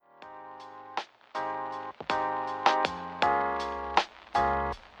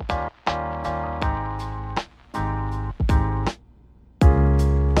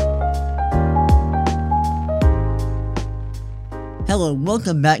Hello,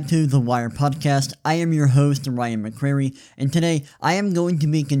 welcome back to The Wire Podcast. I am your host, Ryan McCrary, and today I am going to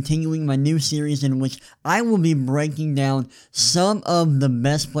be continuing my new series in which I will be breaking down some of the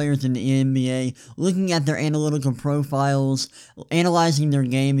best players in the NBA, looking at their analytical profiles, analyzing their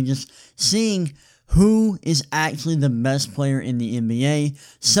game, and just seeing who is actually the best player in the NBA.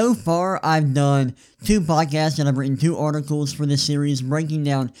 So far, I've done 2 podcasts and I've written 2 articles for this series breaking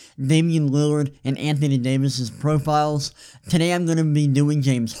down Damian Lillard and Anthony Davis's profiles. Today, I'm going to be doing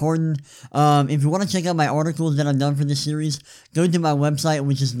James Harden. If you want to check out my articles that I've done for this series, go to my website,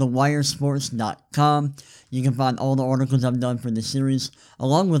 which is thewiresports.com. You can find all the articles I've done for this series,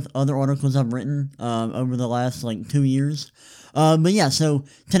 along with other articles I've written over the last 2 years. But yeah, so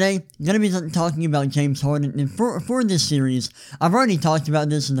today, I'm going to be talking about James Harden, and for this series, I've already talked about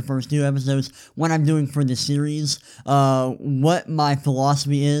this in the first 2 episodes, when I'm doing for this series, what my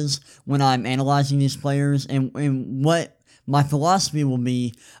philosophy is when I'm analyzing these players, and what my philosophy will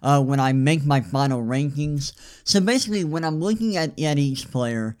be when I make my final rankings. So basically, when I'm looking at each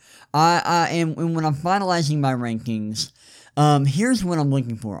player, and when I'm finalizing my rankings, here's what I'm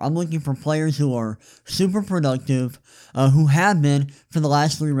looking for. I'm looking for players who are super productive, who have been for the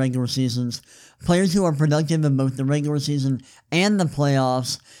last 3 regular seasons, players who are productive in both the regular season and the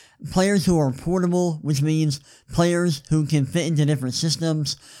playoffs, players who are portable, which means players who can fit into different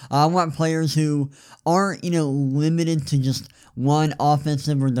systems. I want players who aren't, limited to just one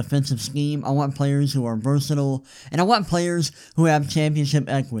offensive or defensive scheme. I want players who are versatile, and I want players who have championship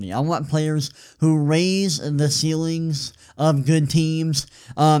equity. I want players who raise the ceilings of good teams,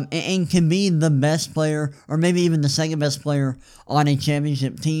 and can be the best player, or maybe even the second best player on a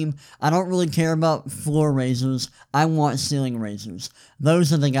championship team. I don't really care about floor raisers. I want ceiling raisers.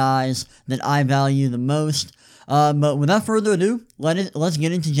 Those are the guys that I value the most. But without further ado, let's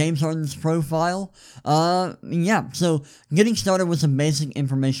get into James Harden's profile. So getting started with some basic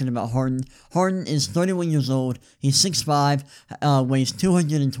information about Harden. Harden is 31 years old. He's 6'5", weighs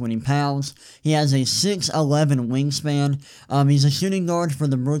 220 pounds. He has a 6'11" wingspan. He's a shooting guard for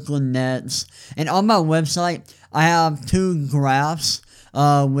the Brooklyn Nets. And on my website, I have 2 graphs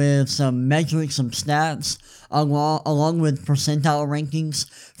with some metrics, some stats, along with percentile rankings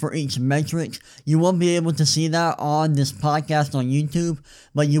for each metric. You won't be able to see that on this podcast on YouTube,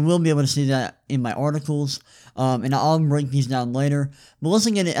 but you will be able to see that in my articles, and I'll break these down later. But let's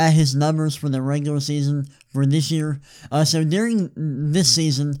look at his numbers for the regular season for this year. So during this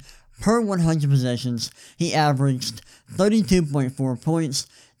season, per 100 possessions, he averaged 32.4 points,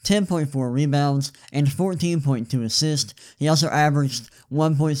 10.4 rebounds, and 14.2 assists. He also averaged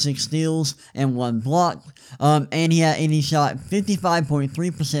 1.6 steals and 1 block. And he shot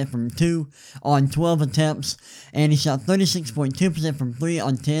 55.3% from 2 on 12 attempts, and he shot 36.2% from 3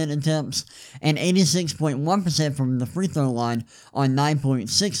 on 10 attempts, and 86.1% from the free throw line on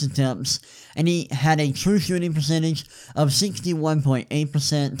 9.6 attempts. And he had a true shooting percentage of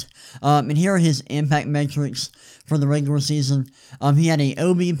 61.8%. And here are his impact metrics for the regular season. He had a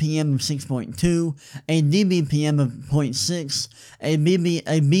OBPM of 6.2, a DBPM of 0.6, a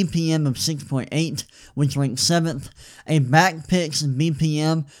BPM of 6.8, which ranks 7th, a backpicks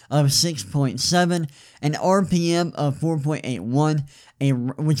BPM of 6.7, an RPM of 4.81,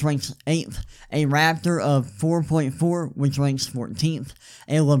 which ranks 8th, a Raptor of 4.4, which ranks 14th,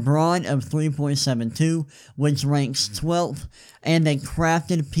 a LeBron of 3.72, which ranks 12th, and a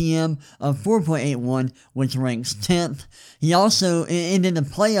crafted PM of 4.81, which ranks 10th. He also, and in the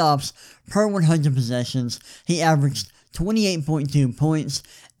playoffs, per 100 possessions, he averaged 28.2 points,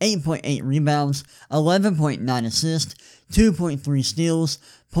 8.8 rebounds, 11.9 assists, 2.3 steals,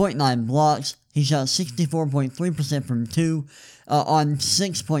 0.9 blocks. He shot 64.3% from 2 on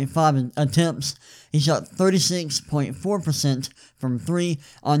 6.5 attempts. He shot 36.4% from 3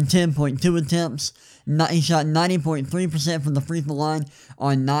 on 10.2 attempts. He shot 90.3% from the free throw line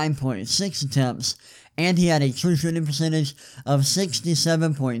on 9.6 attempts. And he had a true shooting percentage of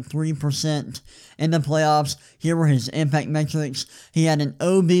 67.3%. In the playoffs, here were his impact metrics. He had an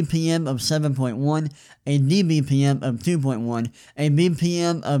OBPM of 7.1, a DBPM of 2.1, a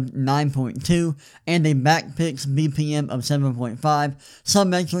BPM of 9.2, and a backpicks BPM of 7.5. Some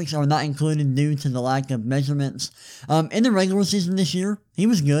metrics are not included due to the lack of measurements. In the regular season this year, he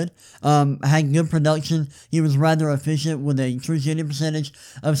was good, had good production. He was rather efficient with a true shooting percentage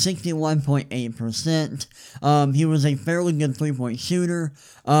of 61.8%. He was a fairly good three-point shooter,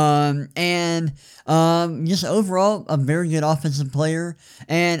 and just overall a very good offensive player.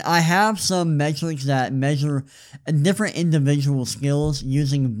 And I have some metrics that measure different individual skills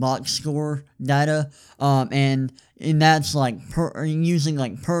using box score data, and and that's like using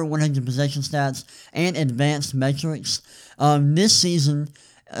like per 100 possession stats and advanced metrics. This season,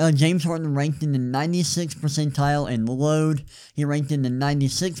 James Harden ranked in the 96th percentile in load. He ranked in the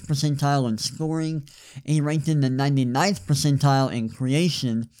 96th percentile in scoring. And he ranked in the 99th percentile in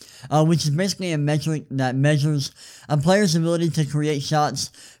creation, which is basically a metric that measures a player's ability to create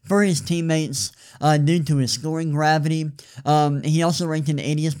shots for his teammates due to his scoring gravity. He also ranked in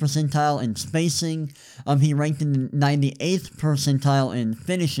the 80th percentile in spacing. He ranked in the 98th percentile in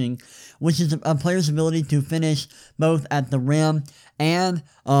finishing, which is a player's ability to finish both at the rim and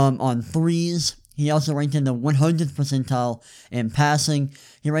on threes. He also ranked in the 100th percentile in passing.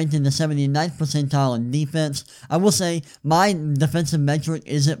 He ranked in the 79th percentile in defense. I will say my defensive metric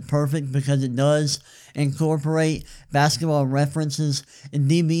isn't perfect because it does incorporate basketball references in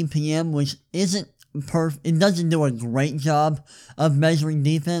DBPM, which isn't perfect. It doesn't do a great job of measuring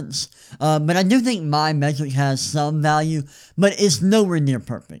defense, but I do think my metric has some value, but it's nowhere near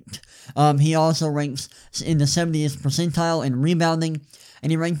perfect. He also ranks in the 70th percentile in rebounding,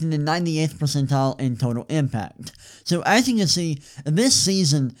 and he ranked in the 98th percentile in total impact. So as you can see, this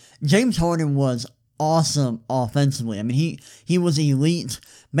season, James Harden was awesome offensively. I mean, he was elite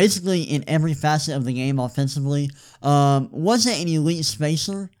basically in every facet of the game offensively. Wasn't an elite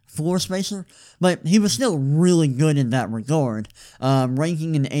floor spacer, but he was still really good in that regard,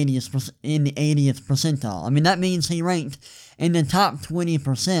 ranking in the 80th percentile. I mean, that means he ranked in the top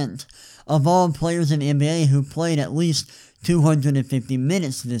 20% of all players in the NBA who played at least 250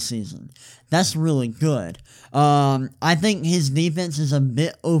 minutes this season. That's really good. I think his defense is a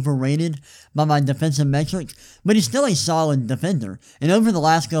bit overrated by my defensive metrics, but he's still a solid defender. And over the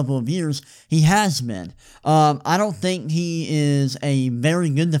last couple of years, he has been. I don't think he is a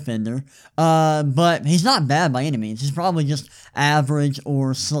very good defender, but he's not bad by any means. He's probably just average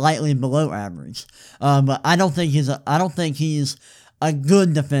or slightly below average. But I don't think he's a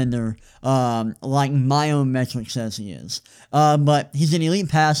good defender, like my own metric says he is. But he's an elite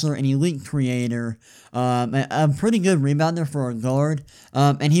passer, an elite creator, a pretty good rebounder for a guard,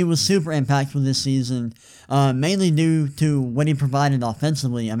 and he was super impactful this season, mainly due to what he provided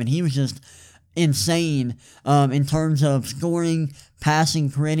offensively. I mean, he was just insane in terms of scoring, passing,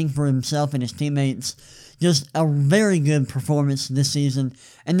 creating for himself and his teammates. Just a very good performance this season.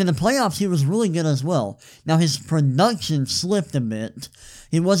 And in the playoffs, he was really good as well. Now, his production slipped a bit.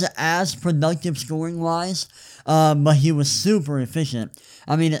 He wasn't as productive scoring-wise, but he was super efficient.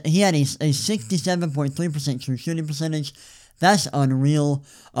 I mean, he had a 67.3% true shooting percentage. That's unreal.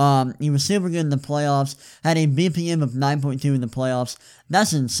 He was super good in the playoffs. Had a BPM of 9.2 in the playoffs.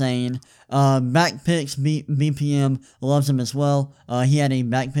 That's insane. Back picks BPM loves him as well. He had a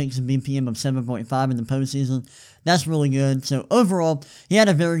back picks BPM of 7.5 in the postseason. That's really good. So overall, he had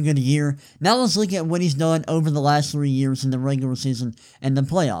a very good year. Now let's look at what he's done over the last 3 years in the regular season and the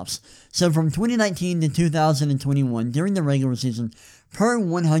playoffs. So from 2019 to 2021, during the regular season, per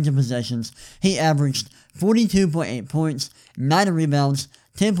 100 possessions, he averaged 42.8 points, 9 rebounds,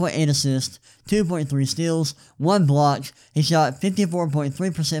 10.8 assists, 2.3 steals, 1 block. He shot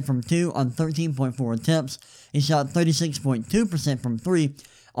 54.3% from 2 on 13.4 attempts. He shot 36.2% from 3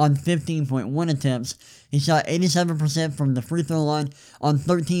 on 15.1 attempts. He shot 87% from the free throw line on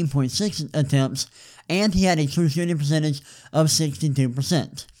 13.6 attempts. And he had a true shooting percentage of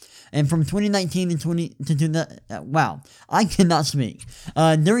 62%. And from 2019 wow, I cannot speak.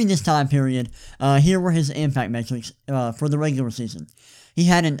 During this time period, here were his impact metrics for the regular season. He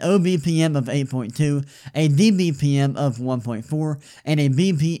had an OBPM of 8.2, a DBPM of 1.4, and a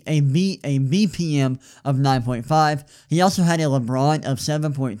BPM of 9.5. He also had a LeBron of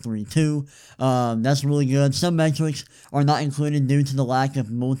 7.32. That's really good. Some metrics are not included due to the lack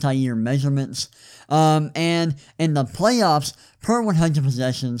of multi-year measurements. And in the playoffs, per 100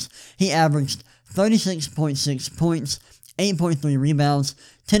 possessions, he averaged 36.6 points, 8.3 rebounds,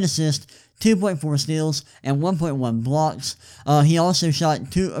 10 assists, 2.4 steals, and 1.1 blocks. He also shot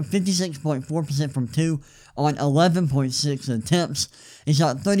 56.4% from 2 on 11.6 attempts. He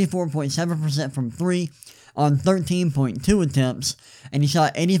shot 34.7% from 3 on 13.2 attempts. And he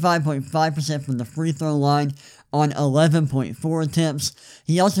shot 85.5% from the free throw line on 11.4 attempts.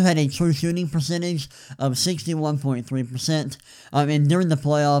 He also had a true shooting percentage of 61.3%. And during the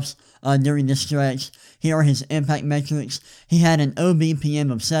playoffs, during this stretch, here are his impact metrics. He had an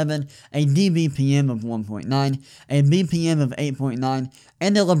OBPM of 7, a DBPM of 1.9, a BPM of 8.9,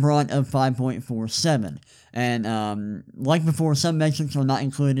 and a LeBron of 5.47. And like before, some metrics are not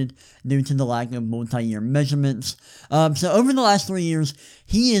included due to the lack of multi-year measurements. So over the last 3 years,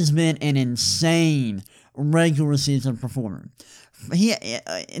 he has been an insane regular season performer.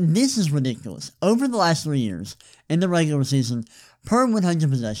 and this is ridiculous. Over the last 3 years, in the regular season, per 100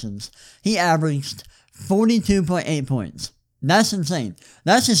 possessions, he averaged 42.8 points. That's insane.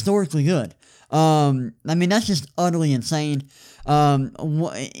 That's historically good. That's just utterly insane. Per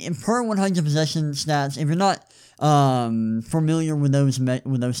 100 possession stats, if you're not familiar with those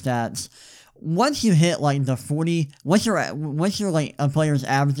stats, once you hit like the 40, once you're like a player's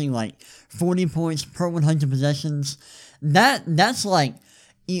averaging like 40 points per 100 possessions, that's like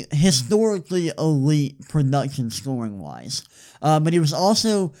historically elite production scoring wise. But he was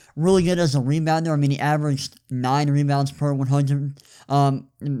also really good as a rebounder. I mean, he averaged 9 rebounds per 100.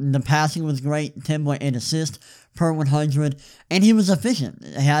 The passing was great, 10.8 assists per 100, and he was efficient.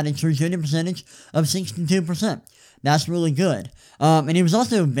 He had a true shooting percentage of 62%. That's really good. And he was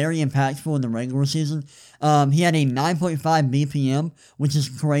also very impactful in the regular season. He had a 9.5 BPM, which is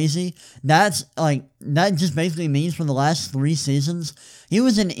crazy. That just basically means for the last 3 seasons, he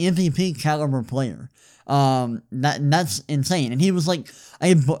was an MVP caliber player. That's insane. And he was like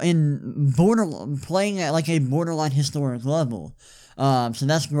playing at like a borderline historic level. So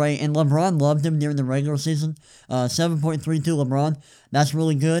that's great. And LeBron loved him during the regular season. 7.32 LeBron. That's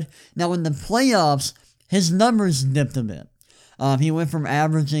really good. Now in the playoffs, his numbers dipped a bit. He went from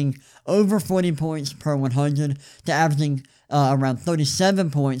averaging over 40 points per 100 to averaging around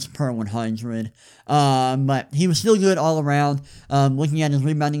 37 points per 100. But he was still good all around. Looking at his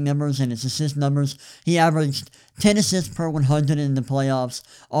rebounding numbers and his assist numbers, he averaged 10 assists per 100 in the playoffs.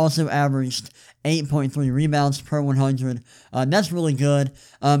 Also averaged 8.3 rebounds per 100. That's really good.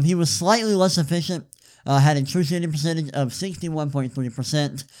 He was slightly less efficient. Had a true shooting percentage of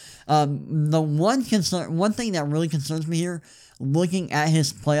 61.3%. The one thing that really concerns me here, looking at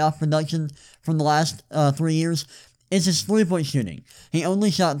his playoff production from the last 3 years, is his 3-point shooting. He only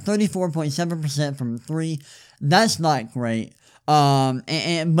shot 34.7% from 3. That's not great.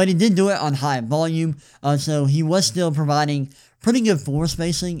 But he did do it on high volume, so he was still providing pretty good floor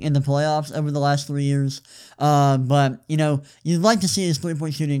spacing in the playoffs over the last 3 years. But, you'd like to see his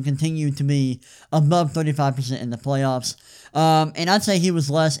 3-point shooting continue to be above 35% in the playoffs. And I'd say he was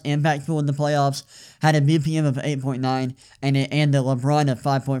less impactful in the playoffs, had a BPM of 8.9 and a LeBron of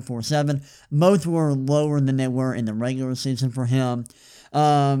 5.47. Both were lower than they were in the regular season for him.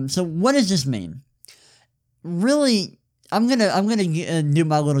 So what does this mean? Really, I'm gonna do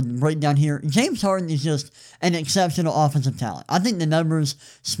my little breakdown here. James Harden is just an exceptional offensive talent. I think the numbers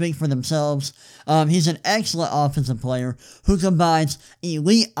speak for themselves. He's an excellent offensive player who combines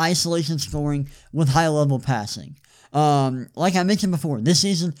elite isolation scoring with high-level passing. Like I mentioned before, this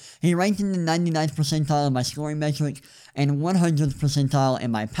season he ranked in the 99th percentile in my scoring metric and 100th percentile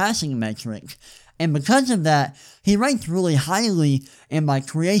in my passing metric. And because of that, he ranked really highly in my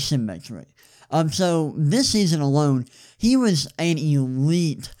creation metric. So this season alone, he was an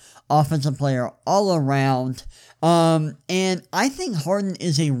elite offensive player all around. And I think Harden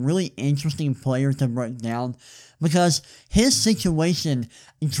is a really interesting player to break down because his situation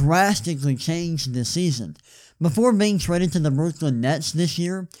drastically changed this season. Before being traded to the Brooklyn Nets this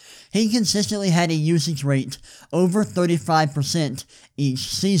year, he consistently had a usage rate over 35% each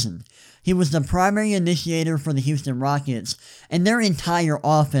season. He was the primary initiator for the Houston Rockets, and their entire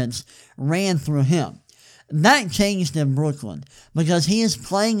offense ran through him. That changed in Brooklyn, because he is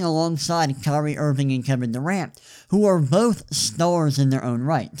playing alongside Kyrie Irving and Kevin Durant, who are both stars in their own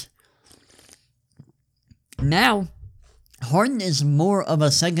right. Now, Harden is more of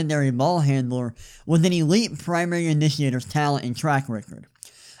a secondary ball handler with an elite primary initiator's talent and track record.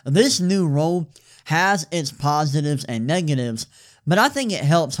 This new role has its positives and negatives, but I think it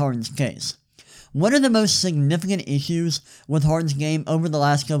helps Harden's case. One of the most significant issues with Harden's game over the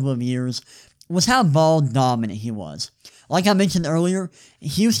last couple of years was how ball dominant he was. Like I mentioned earlier,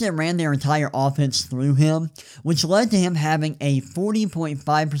 Houston ran their entire offense through him, which led to him having a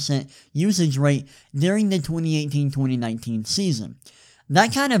 40.5% usage rate during the 2018-2019 season.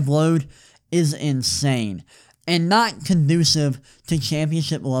 That kind of load is insane and not conducive to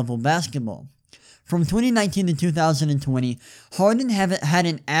championship level basketball. From 2019 to 2020, Harden had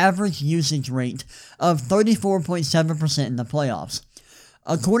an average usage rate of 34.7% in the playoffs.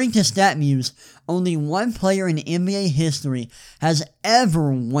 According to StatMuse, only one player in NBA history has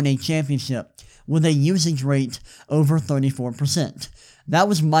ever won a championship with a usage rate over 34%. That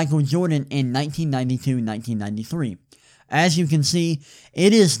was Michael Jordan in 1992-1993. As you can see,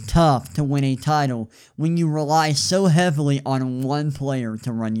 it is tough to win a title when you rely so heavily on one player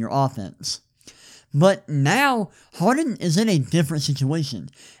to run your offense. But now, Harden is in a different situation,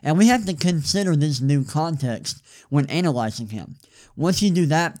 and we have to consider this new context when analyzing him. Once you do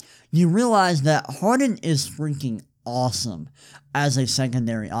that, you realize that Harden is freaking awesome as a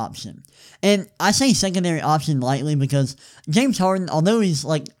secondary option. And I say secondary option lightly because James Harden, although he's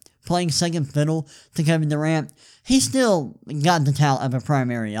like playing second fiddle to Kevin Durant, he still got the talent of a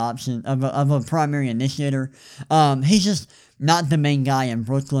primary option, of a primary initiator. He's just not the main guy in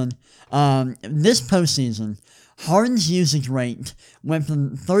Brooklyn. This postseason, Harden's usage rate went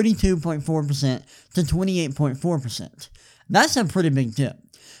from 32.4% to 28.4%. That's a pretty big dip.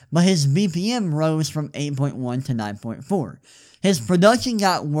 But his BPM rose from 8.1 to 9.4. His production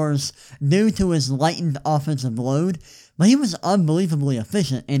got worse due to his lightened offensive load, but he was unbelievably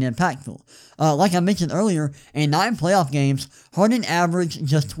efficient and impactful. Like I mentioned earlier, in 9 playoff games, Harden averaged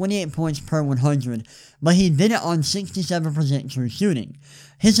just 28 points per 100, but he did it on 67% true shooting.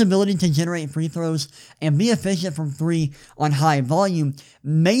 His ability to generate free throws and be efficient from 3 on high volume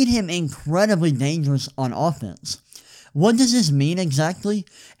made him incredibly dangerous on offense. What does this mean exactly?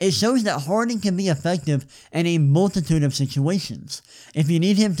 It shows that Harden can be effective in a multitude of situations. If you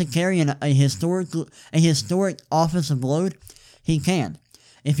need him to carry a historic offensive load, he can.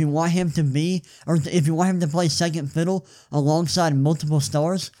 If you want him to play second fiddle alongside multiple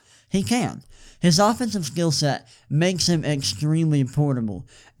stars, he can. His offensive skill set makes him extremely portable,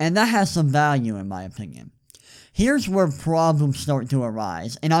 and that has some value in my opinion. Here's where problems start to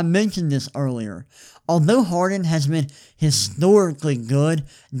arise, and I mentioned this earlier. Although Harden has been historically good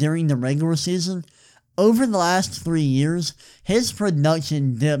during the regular season, over the last 3 years, his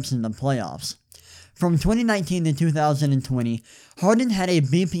production dips in the playoffs. From 2019 to 2020, Harden had a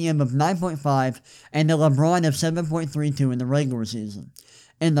BPM of 9.5 and a LeBron of 7.32 in the regular season.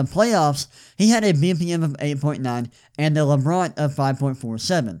 In the playoffs, he had a BPM of 8.9 and a LeBron of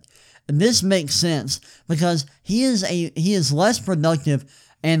 5.47. This makes sense because he is less productive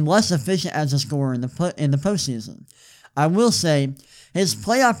and less efficient as a scorer in the postseason. I will say, his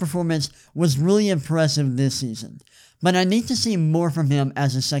playoff performance was really impressive this season, but I need to see more from him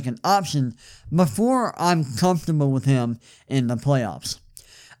as a second option before I'm comfortable with him in the playoffs.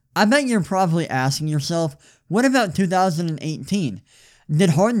 I bet you're probably asking yourself, what about 2018? Did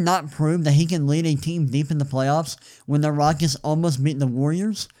Harden not prove that he can lead a team deep in the playoffs when the Rockets almost beat the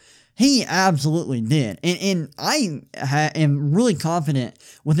Warriors? He absolutely did, and I am really confident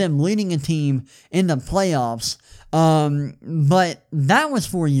with him leading a team in the playoffs, but that was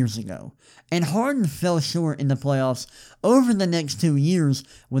 4 years ago, and Harden fell short in the playoffs over the next 2 years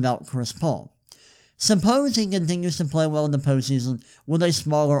without Chris Paul. Suppose he continues to play well in the postseason with a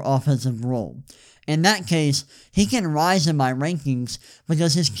smaller offensive role. In that case, he can rise in my rankings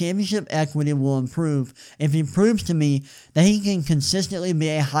because his championship equity will improve if he proves to me that he can consistently be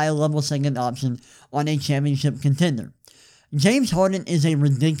a high-level second option on a championship contender. James Harden is a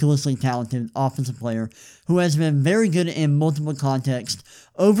ridiculously talented offensive player who has been very good in multiple contexts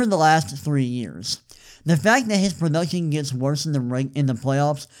over the last 3 years. The fact that his production gets worse in the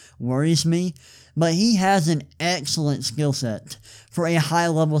playoffs worries me, but he has an excellent skill set for a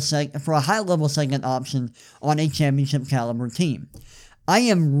high-level second option on a championship caliber team. I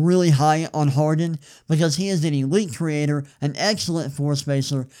am really high on Harden because he is an elite creator, an excellent floor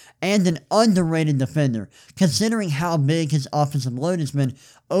spacer, and an underrated defender, considering how big his offensive load has been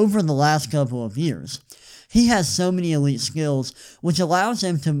over the last couple of years. He has so many elite skills, which allows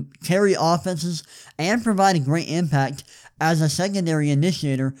him to carry offenses and provide a great impact as a secondary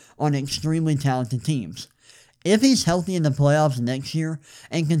initiator on extremely talented teams. If he's healthy in the playoffs next year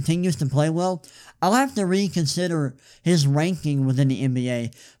and continues to play well, I'll have to reconsider his ranking within the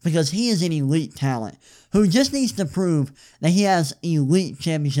NBA because he is an elite talent who just needs to prove that he has elite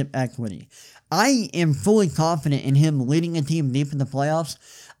championship equity. I am fully confident in him leading a team deep in the playoffs.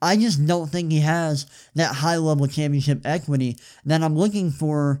 I just don't think he has that high-level championship equity that I'm looking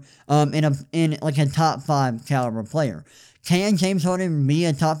for in like a top 5 caliber player. Can James Harden be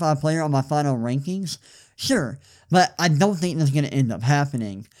a top 5 player on my final rankings? Sure, but I don't think that's going to end up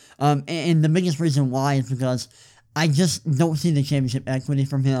happening. And the biggest reason why is because I just don't see the championship equity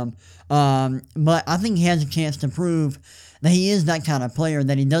from him. But I think he has a chance to prove that he is that kind of player,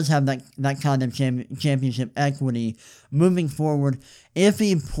 that he does have that kind of championship equity moving forward if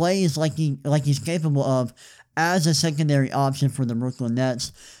he plays like he's capable of as a secondary option for the Brooklyn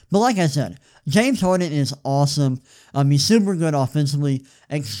Nets. But like I said, James Harden is awesome. He's super good offensively,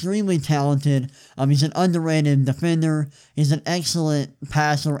 extremely talented. He's an underrated defender. He's an excellent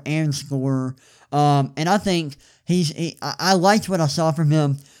passer and scorer. And I think I liked what I saw from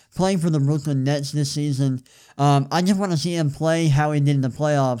him playing for the Brooklyn Nets this season. I just want to see him play how he did in the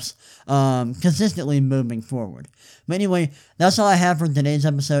playoffs, consistently moving forward. But anyway, that's all I have for today's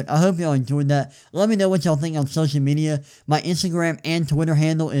episode. I hope y'all enjoyed that. Let me know what y'all think on social media. My Instagram and Twitter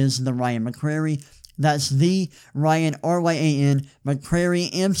handle is the Ryan McCrary. That's the Ryan, R-Y-A-N, McCrary,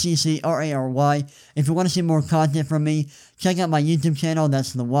 M-C-C-R-A-R-Y. If you want to see more content from me, check out my YouTube channel,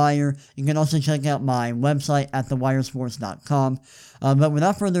 that's The Wire. You can also check out my website at thewiresports.com. But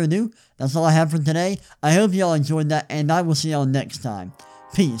without further ado, that's all I have for today. I hope y'all enjoyed that, and I will see y'all next time.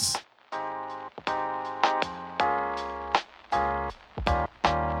 Peace.